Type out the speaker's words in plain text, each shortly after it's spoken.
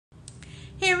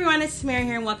Hey everyone, it's Tamara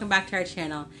here and welcome back to our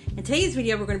channel. In today's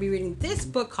video, we're going to be reading this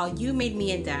book called You Made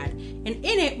Me a Dad. And in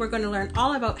it, we're going to learn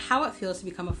all about how it feels to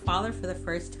become a father for the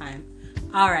first time.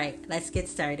 Alright, let's get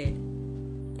started.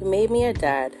 You Made Me a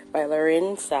Dad by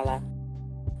Lauren Sala.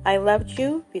 I loved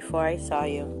you before I saw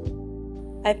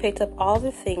you. I picked up all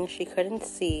the things she couldn't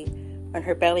see when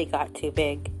her belly got too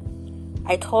big.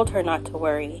 I told her not to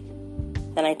worry.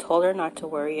 Then I told her not to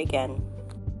worry again.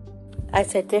 I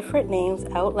said different names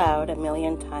out loud a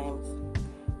million times.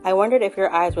 I wondered if your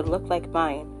eyes would look like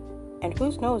mine, and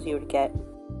whose nose you would get.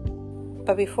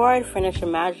 But before I'd finished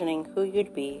imagining who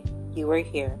you'd be, you were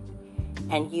here,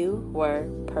 and you were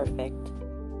perfect.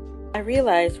 I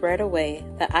realized right away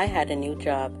that I had a new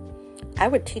job. I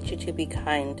would teach you to be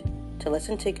kind, to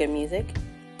listen to good music,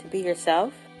 to be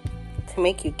yourself, to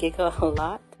make you giggle a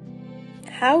lot.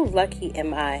 How lucky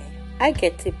am I? I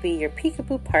get to be your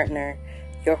peekaboo partner,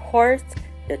 your horse,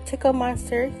 your tickle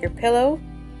monster, your pillow,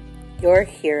 your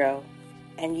hero,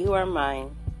 and you are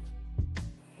mine.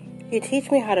 You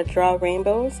teach me how to draw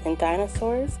rainbows and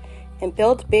dinosaurs and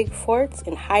build big forts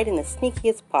and hide in the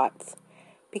sneakiest pots.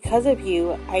 Because of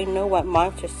you, I know what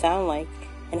monsters sound like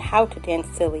and how to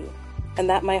dance silly, and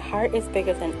that my heart is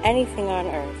bigger than anything on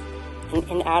earth and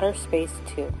in outer space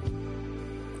too.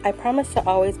 I promise to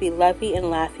always be lovey and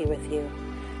laughy with you,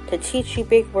 to teach you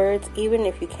big words even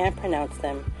if you can't pronounce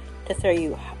them, to throw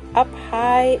you up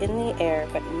high in the air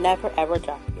but never ever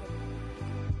drop you,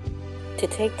 to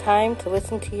take time to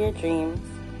listen to your dreams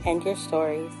and your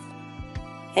stories,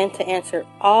 and to answer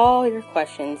all your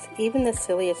questions, even the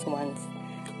silliest ones.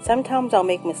 Sometimes I'll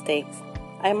make mistakes.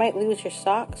 I might lose your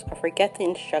socks or forget the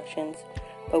instructions,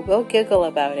 but we'll giggle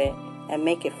about it and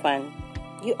make it fun.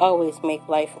 You always make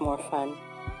life more fun.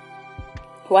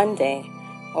 One day,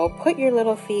 I'll put your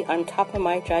little feet on top of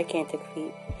my gigantic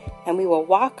feet, and we will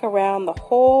walk around the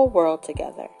whole world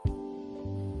together.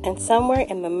 And somewhere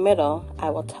in the middle, I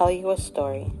will tell you a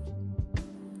story.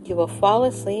 You will fall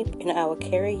asleep, and I will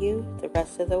carry you the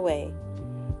rest of the way.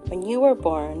 When you were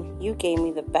born, you gave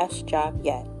me the best job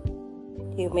yet.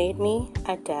 You made me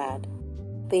a dad.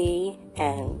 The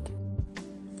end.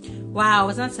 Wow,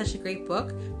 wasn't that such a great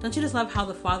book? Don't you just love how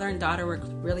the father and daughter were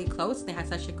really close and they had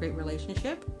such a great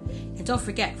relationship? And don't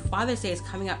forget, Father's Day is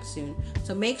coming up soon.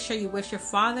 So make sure you wish your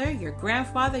father, your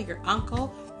grandfather, your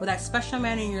uncle, or that special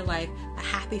man in your life a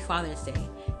happy Father's Day.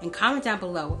 And comment down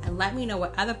below and let me know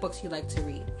what other books you'd like to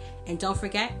read. And don't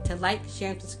forget to like,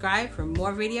 share, and subscribe for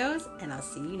more videos. And I'll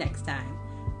see you next time.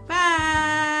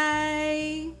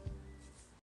 Bye!